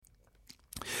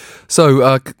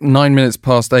So, 9 minutes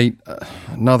past 8,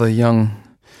 another young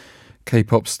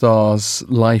K-pop star's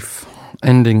life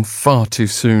ending far too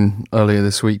soon earlier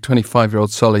this week.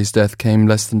 25-year-old Sulli's death came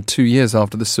less than 2 years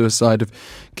after the suicide of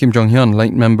Kim Jong-hyun,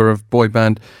 late member of boy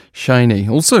band SHINee,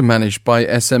 also managed by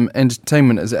SM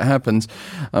Entertainment as it happens.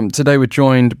 Today we're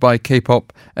joined by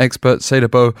K-pop expert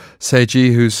CedarBough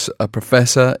Saeji, who's a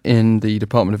professor in the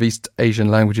Department of East Asian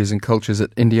Languages and Cultures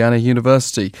at Indiana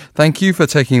University. Thank you for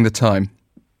taking the time.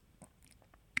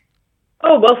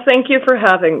 Oh, well, thank you for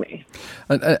having me.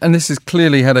 And this has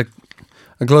clearly had a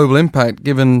global impact,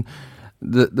 given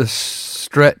the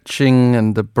stretching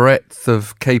and the breadth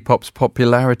of K-pop's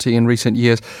popularity in recent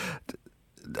years.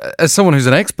 As someone who's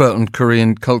an expert on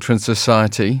Korean culture and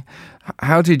society,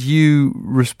 how did you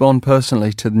respond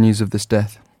personally to the news of this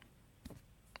death?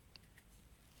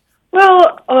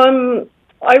 Well,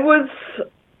 I was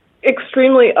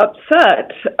extremely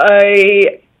upset.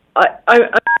 I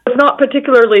was not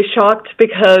particularly shocked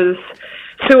because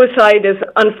suicide is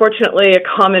unfortunately a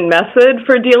common method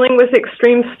for dealing with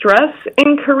extreme stress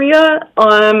in Korea.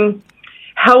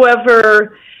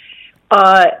 However,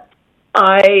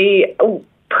 I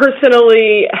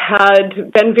personally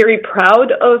had been very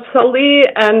proud of Sulli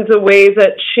and the way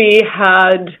that she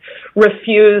had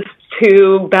refused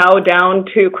to bow down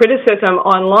to criticism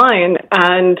online,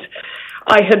 and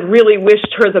I had really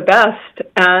wished her the best.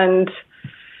 And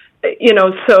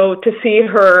so to see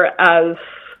her as,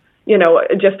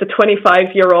 just a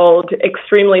 25-year-old,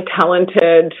 extremely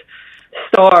talented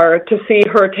star, to see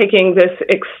her taking this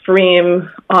extreme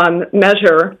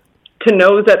measure, to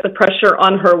know that the pressure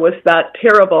on her was that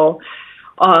terrible,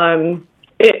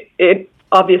 it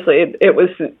obviously was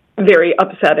very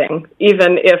upsetting,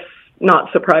 even if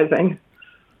not surprising.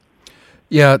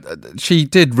 Yeah, she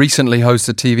did recently host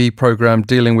a TV program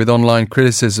dealing with online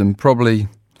criticism. Probably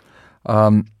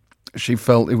she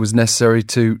felt it was necessary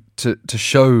to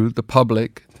show the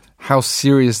public how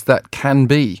serious that can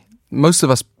be. Most of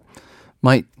us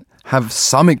might have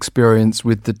some experience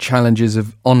with the challenges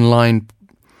of online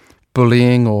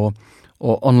bullying or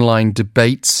online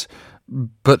debates,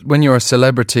 but when you're a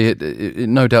celebrity, it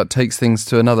no doubt takes things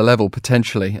to another level,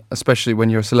 potentially, especially when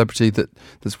you're a celebrity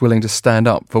that's willing to stand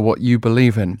up for what you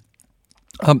believe in.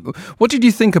 What did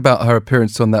you think about her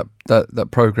appearance on that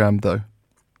program, though?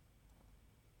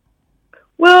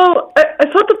 Well, I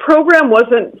thought the program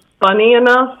wasn't funny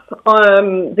enough.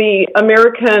 The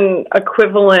American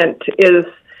equivalent is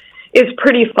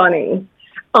pretty funny.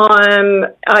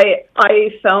 I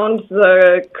found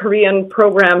the Korean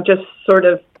program just sort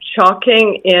of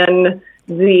shocking in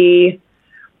the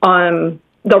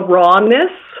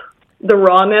rawness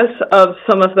of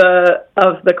some of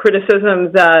the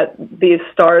criticism that these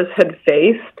stars had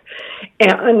faced.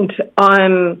 And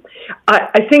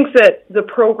I think that the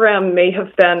program may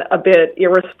have been a bit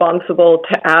irresponsible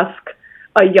to ask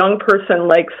a young person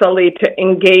like Sulli to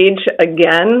engage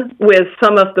again with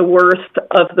some of the worst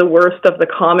of the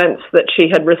comments that she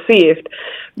had received,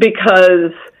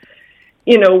 because,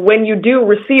 when you do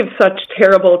receive such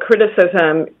terrible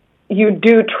criticism, you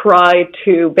do try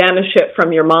to banish it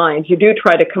from your mind. You do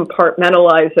try to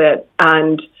compartmentalize it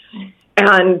and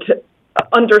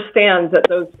understand that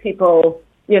those people,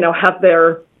 have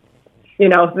their,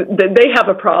 they have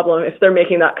a problem if they're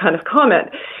making that kind of comment.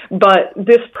 But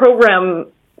this program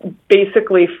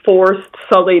basically forced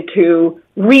Sulli to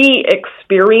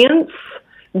re-experience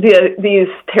these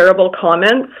terrible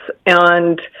comments,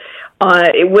 and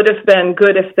it would have been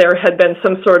good if there had been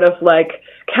some sort of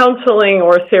counseling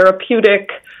or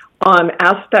therapeutic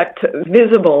aspect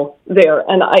visible there.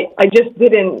 And I just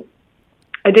didn't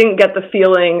get the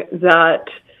feeling that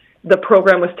the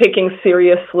program was taking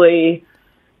seriously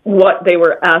what they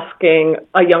were asking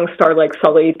a young star like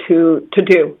Sulli to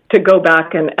do, to go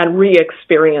back and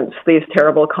re-experience these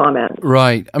terrible comments.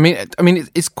 Right. I mean,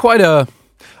 it's quite a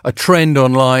trend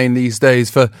online these days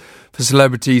for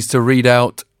celebrities to read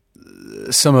out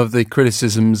some of the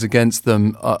criticisms against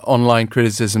them, online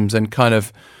criticisms, and kind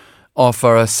of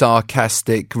offer a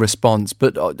sarcastic response.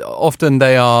 But often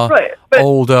they are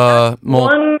older,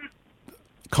 more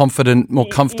confident, more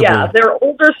comfortable. Yeah, they're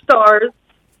older stars,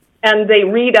 and they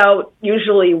read out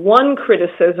usually one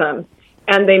criticism,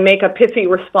 and they make a pithy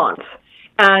response.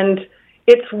 And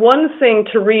it's one thing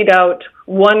to read out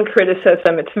one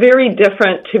criticism. It's very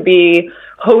different to be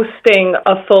hosting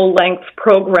a full-length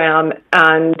program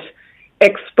and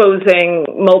exposing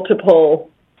multiple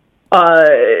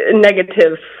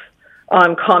negative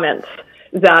comments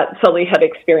that Sulli had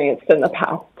experienced in the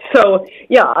past. So,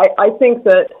 yeah, I think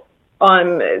that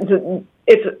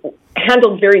it's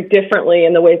handled very differently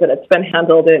in the way that it's been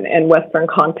handled in Western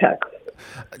context.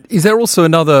 Is there also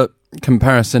another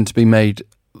comparison to be made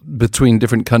between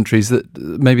different countries, that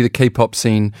maybe the K-pop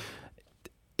scene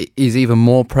is even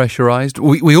more pressurized?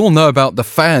 We all know about the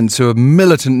fans who are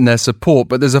militant in their support,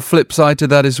 but there's a flip side to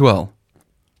that as well.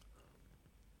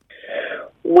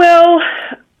 Well,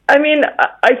 I mean,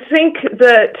 I think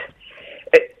that,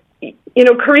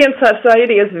 Korean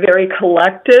society is very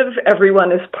collective.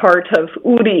 Everyone is part of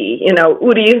Uri,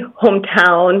 Uri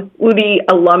hometown, Uri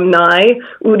alumni,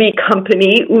 Uri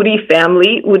company, Uri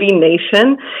family, Uri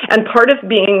nation. And part of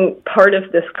being part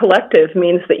of this collective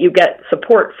means that you get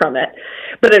support from it.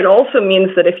 But it also means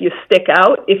that if you stick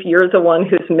out, if you're the one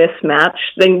who's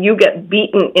mismatched, then you get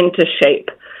beaten into shape.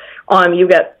 You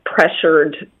get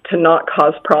pressured to not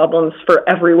cause problems for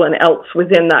everyone else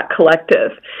within that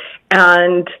collective.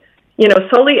 And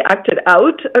Sulli acted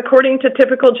out according to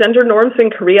typical gender norms in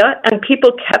Korea, and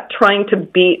people kept trying to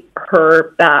beat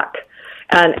her back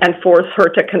and force her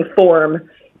to conform,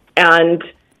 and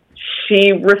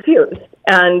she refused.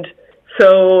 And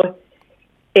so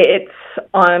it's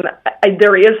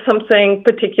there is something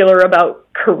particular about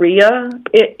Korea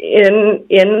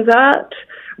in that.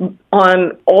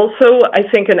 Also, I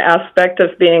think an aspect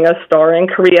of being a star in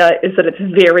Korea is that it's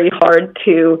very hard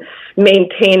to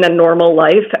maintain a normal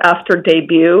life after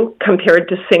debut compared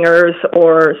to singers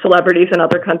or celebrities in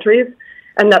other countries.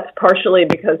 And that's partially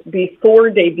because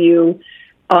before debut,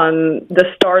 the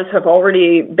stars have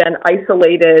already been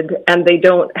isolated and they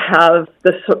don't have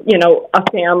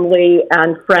a family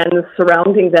and friends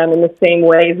surrounding them in the same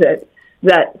way that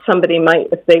somebody might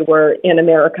if they were in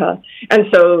America. And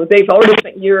so they've already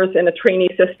spent years in a trainee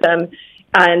system,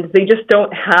 and they just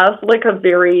don't have like a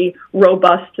very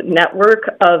robust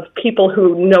network of people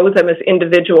who know them as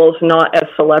individuals, not as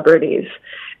celebrities.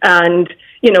 And,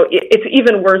 it's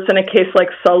even worse in a case like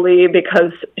Sulli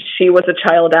because she was a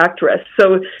child actress.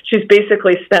 So she's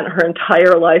basically spent her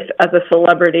entire life as a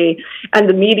celebrity, and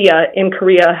the media in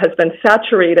Korea has been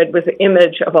saturated with the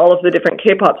image of all of the different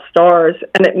K-pop stars,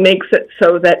 and it makes it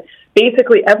so that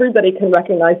basically everybody can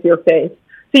recognize your face.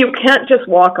 So you can't just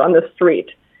walk on the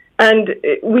street. And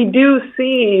we do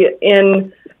see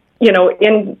in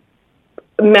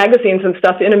magazines and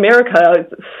stuff in America,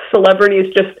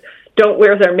 celebrities just don't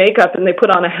wear their makeup and they put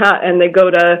on a hat and they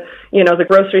go to, the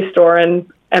grocery store and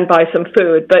buy some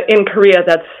food. But in Korea,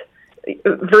 that's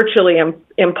virtually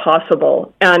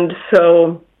impossible. And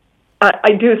so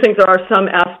I do think there are some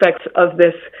aspects of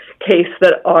this case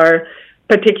that are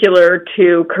particular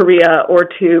to Korea or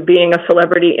to being a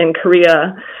celebrity in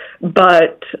Korea.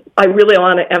 But I really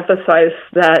want to emphasize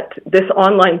that this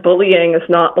online bullying is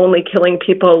not only killing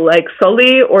people like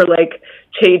Sulli or like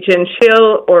Chae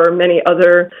Jin-shil or many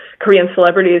other Korean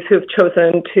celebrities who've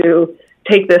chosen to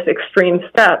take this extreme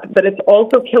step, but it's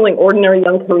also killing ordinary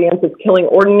young Koreans. It's killing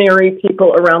ordinary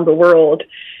people around the world.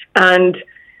 And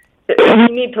we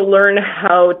need to learn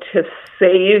how to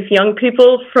save young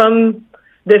people from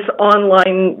this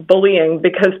online bullying,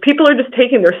 because people are just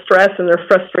taking their stress and their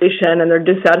frustration and their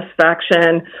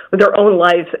dissatisfaction with their own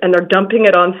lives and they're dumping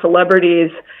it on celebrities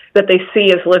that they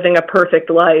see as living a perfect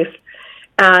life.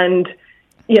 And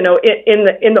in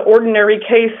the ordinary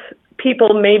case,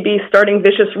 people may be starting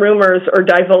vicious rumors or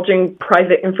divulging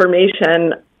private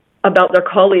information about their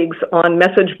colleagues on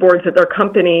message boards at their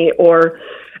company or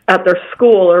at their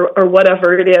school or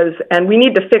whatever it is. And we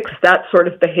need to fix that sort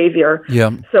of behavior.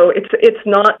 Yeah. So it's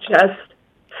not just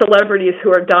celebrities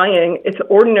who are dying, it's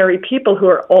ordinary people who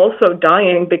are also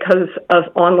dying because of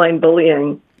online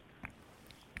bullying.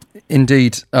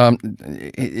 Indeed.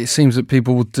 It seems that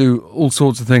people will do all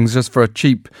sorts of things just for a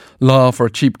cheap laugh or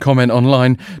a cheap comment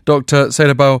online. Dr.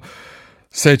 CedarBough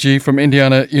Saeji from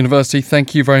Indiana University,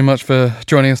 thank you very much for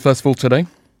joining us first of all today.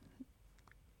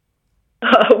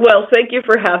 Well, thank you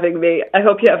for having me. I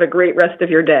hope you have a great rest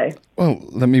of your day. Well,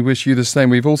 let me wish you the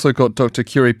same. We've also got Dr.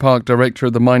 Curie Park, Director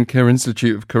of the MindCare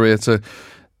Institute of Korea, to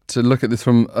look at this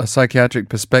from a psychiatric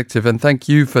perspective. And thank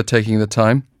you for taking the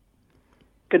time.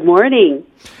 Good morning.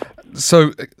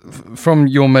 So, from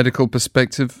your medical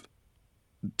perspective,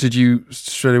 did you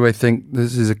straight away think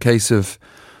this is a case of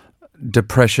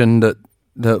depression that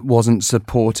wasn't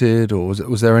supported, or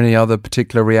was there any other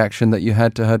particular reaction that you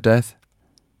had to her death?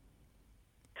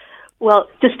 Well,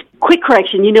 just quick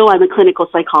correction. I'm a clinical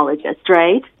psychologist,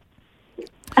 right?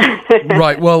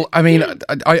 Right. Well, I mean,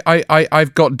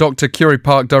 I've got Dr. Curie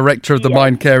Park, Director of the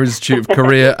MindCare Institute of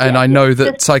Korea, and I know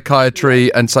that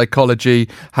psychiatry and psychology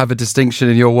have a distinction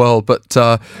in your world, but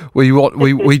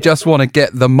we just want to get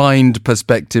the mind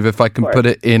perspective, if I can put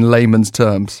it in layman's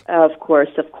terms. Of course.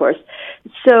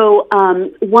 So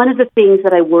one of the things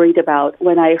that I worried about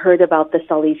when I heard about the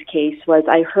Sulli's case was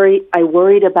I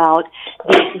worried about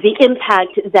the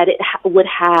impact that it would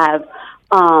have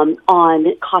on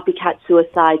copycat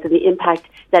suicides and the impact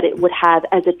that it would have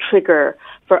as a trigger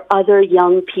for other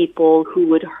young people who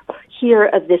would hear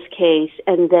of this case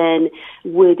and then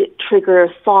would trigger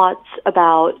thoughts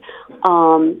about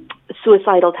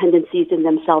suicidal tendencies in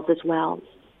themselves as well.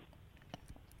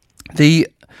 The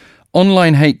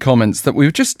online hate comments that we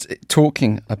were just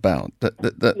talking about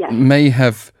that Yes. may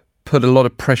have put a lot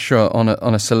of pressure on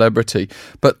a celebrity,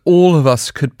 but all of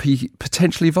us could be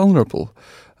potentially vulnerable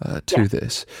to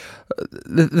this.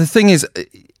 The thing is,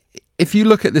 if you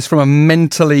look at this from a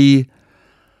mentally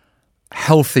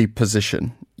healthy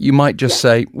position, you might just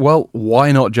say, well,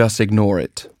 why not just ignore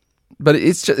it? But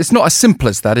it's not as simple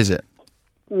as that, is it?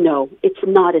 No, it's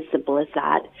not as simple as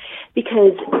that.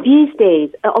 Because these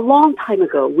days, a long time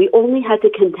ago, we only had to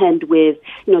contend with,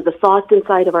 the thoughts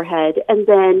inside of our head and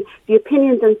then the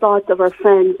opinions and thoughts of our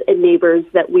friends and neighbors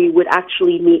that we would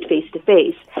actually meet face to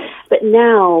face. But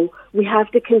now we have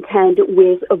to contend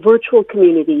with a virtual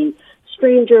community,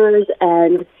 strangers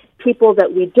and people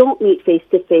that we don't meet face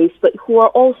to face, but who are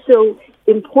also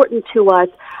important to us,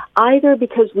 either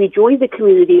because we joined the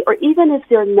community or even if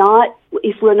we're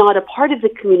not a part of the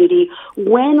community,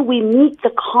 when we meet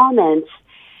the comments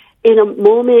in a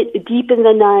moment deep in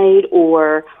the night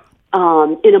or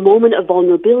in a moment of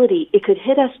vulnerability, it could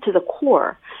hit us to the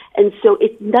core. And so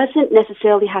it doesn't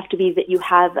necessarily have to be that you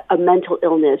have a mental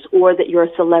illness or that you're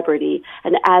a celebrity.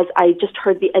 And as I just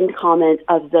heard the end comment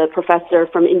of the professor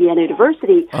from Indiana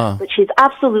University, but she's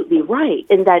absolutely right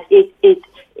in that it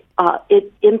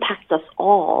impacts us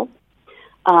all,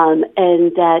 and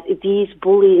that these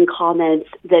bullying comments,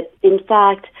 that in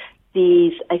fact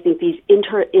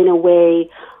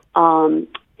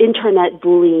internet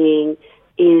bullying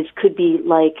could be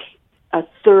like a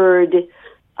third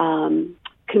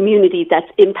community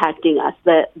that's impacting us.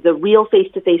 The real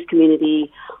face-to-face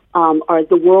community are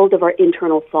the world of our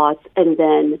internal thoughts, and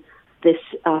then this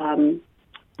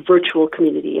virtual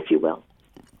community, if you will.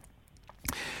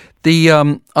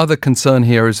 The other concern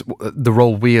here is the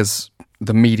role we as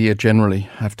the media generally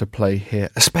have to play here,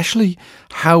 especially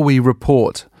how we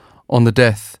report on the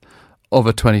death of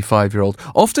a 25-year-old.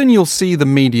 Often you'll see the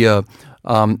media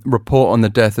report on the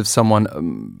death of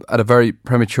someone at a very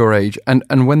premature age,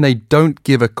 and when they don't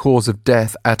give a cause of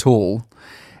death at all,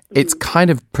 it's kind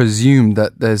of presumed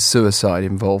that there's suicide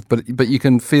involved, but you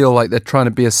can feel like they're trying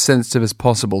to be as sensitive as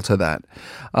possible to that.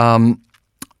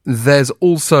 There's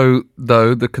also,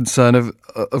 though, the concern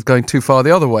of going too far the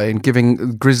other way and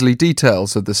giving grisly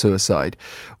details of the suicide,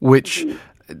 which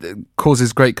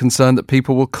causes great concern that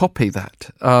people will copy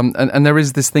that. And there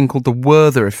is this thing called the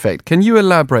Werther effect. Can you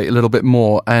elaborate a little bit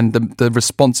more and the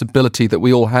responsibility that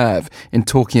we all have in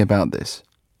talking about this?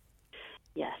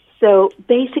 Yes. So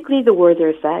basically the Werther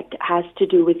effect has to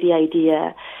do with the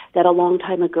idea that a long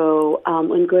time ago,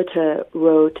 when Goethe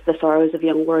wrote The Sorrows of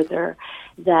Young Werther,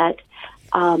 that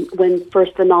when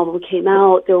first the novel came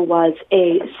out, there was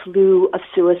a slew of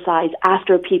suicides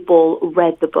after people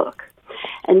read the book.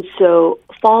 And so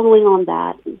following on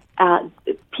that,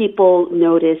 people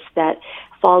noticed that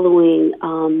following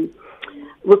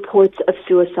reports of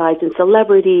suicides in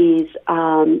celebrities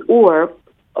or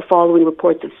following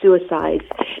reports of suicides,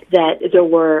 that there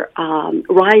were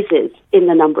rises in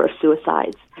the number of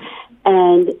suicides.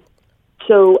 And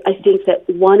so I think that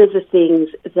one of the things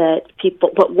that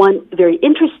one very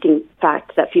interesting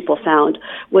fact that people found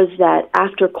was that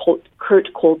after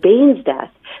Kurt Cobain's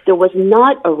death, there was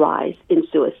not a rise in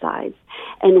suicides.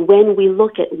 And when we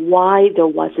look at why there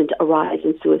wasn't a rise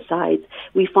in suicides,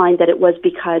 we find that it was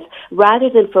because rather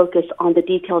than focus on the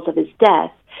details of his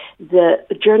death, the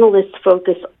journalists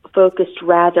focused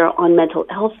rather on mental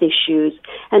health issues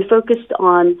and focused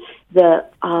on the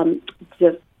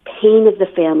pain of the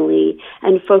family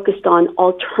and focused on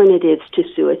alternatives to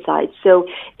suicide. So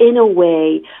in a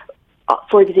way,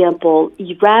 for example,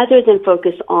 rather than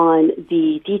focus on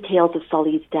the details of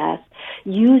Sulli's death,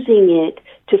 using it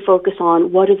to focus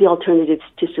on what are the alternatives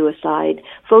to suicide,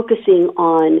 focusing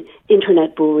on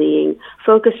internet bullying,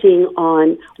 focusing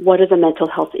on what are the mental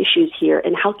health issues here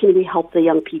and how can we help the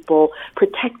young people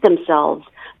protect themselves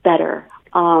better,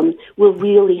 will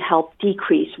really help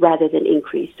decrease rather than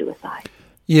increase suicide.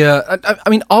 Yeah, I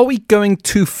mean, are we going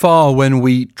too far when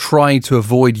we try to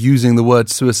avoid using the word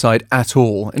suicide at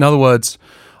all? In other words,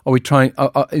 are we trying?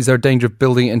 Is there a danger of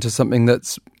building it into something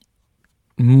that's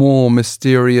more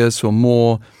mysterious or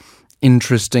more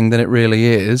interesting than it really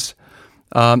is?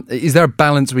 Is there a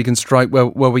balance we can strike where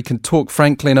we can talk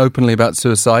frankly and openly about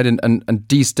suicide and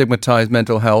destigmatize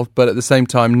mental health, but at the same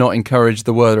time not encourage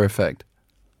the Werther effect?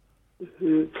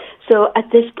 Mm-hmm. So at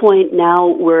this point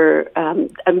now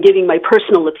I'm giving my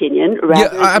personal opinion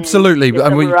rather absolutely.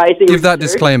 than Give that research.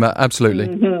 Disclaimer, absolutely.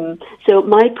 Mm-hmm. So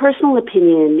my personal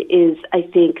opinion is I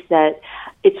think that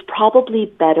it's probably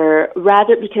better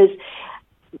rather because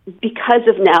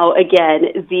of now,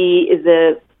 again,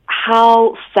 the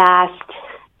how fast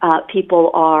people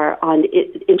are on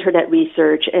internet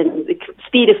research and the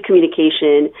speed of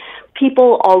communication,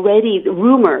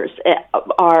 rumors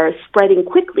are spreading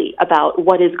quickly about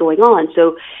what is going on.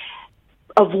 So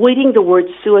avoiding the word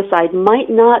suicide might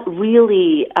not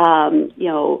really,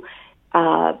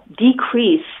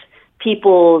 decrease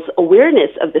people's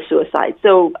awareness of the suicide.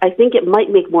 So I think it might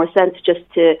make more sense just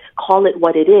to call it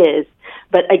what it is.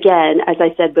 But again, as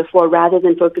I said before, rather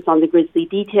than focus on the grisly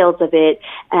details of it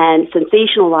and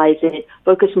sensationalize it,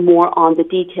 focus more on the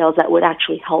details that would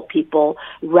actually help people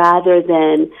rather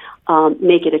than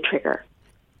make it a trigger.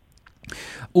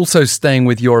 Also staying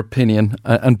with your opinion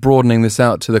and broadening this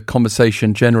out to the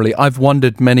conversation generally, I've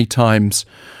wondered many times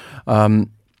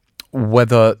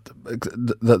whether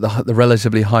the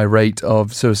relatively high rate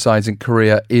of suicides in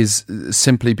Korea is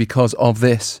simply because of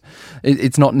this.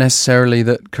 It's not necessarily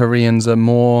that Koreans are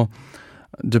more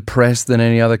depressed than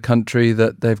any other country,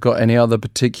 that they've got any other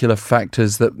particular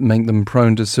factors that make them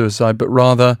prone to suicide, but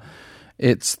rather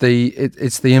it's the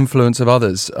influence of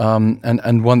others.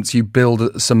 And once you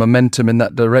build some momentum in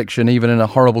that direction, even in a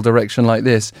horrible direction like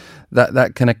this,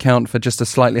 that can account for just a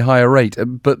slightly higher rate.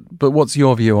 But what's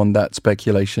your view on that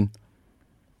speculation?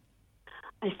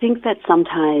 I think that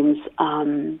sometimes,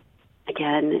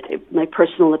 again, my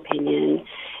personal opinion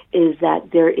is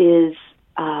that there is,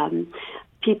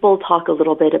 people talk a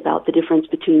little bit about the difference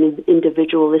between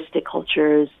individualistic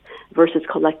cultures versus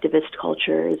collectivist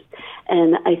cultures.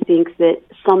 And I think that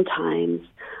sometimes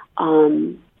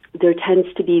there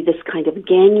tends to be this kind of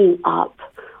ganging up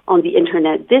on the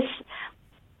internet. This,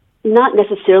 not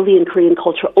necessarily in Korean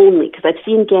culture only, because I've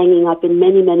seen ganging up in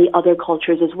many, many other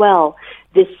cultures as well.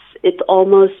 It's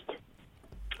almost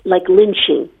like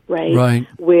lynching, right?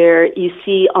 Where you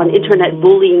see on internet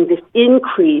bullying this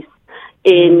increase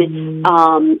in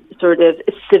sort of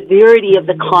severity of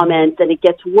the comments, and it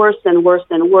gets worse and worse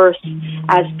and worse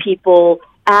as people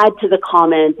add to the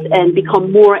comments and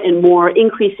become more and more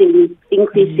increasingly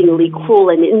cruel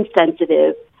and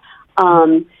insensitive.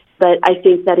 But I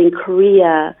think that in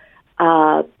Korea,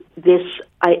 I've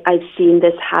seen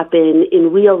this happen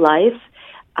in real life,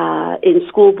 in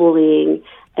school bullying,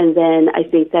 and then I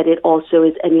think that it also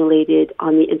is emulated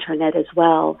on the internet as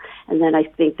well. And then I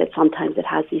think that sometimes it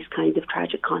has these kind of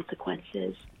tragic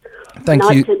consequences. Thank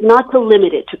you. Not to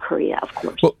limit it to Korea, of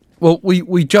course. Well,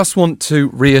 we just want to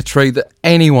reiterate that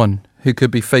anyone who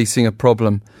could be facing a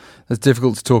problem that's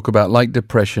difficult to talk about, like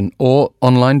depression or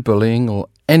online bullying or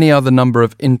any other number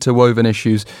of interwoven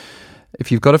issues,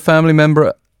 if you've got a family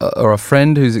member or a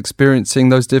friend who's experiencing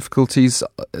those difficulties,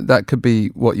 that could be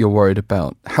what you're worried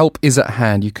about. Help is at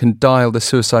hand. You can dial the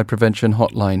suicide prevention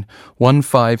hotline,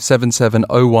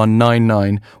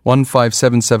 15770199,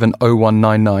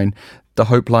 15770199, the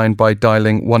Hope line by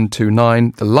dialing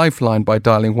 129, the Lifeline by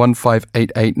dialing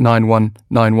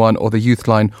 15889191, or the Youth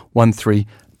line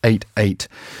 1388.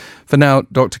 For now,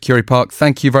 Dr. Curie Park,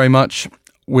 thank you very much.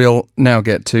 We'll now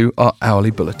get to our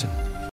hourly bulletin.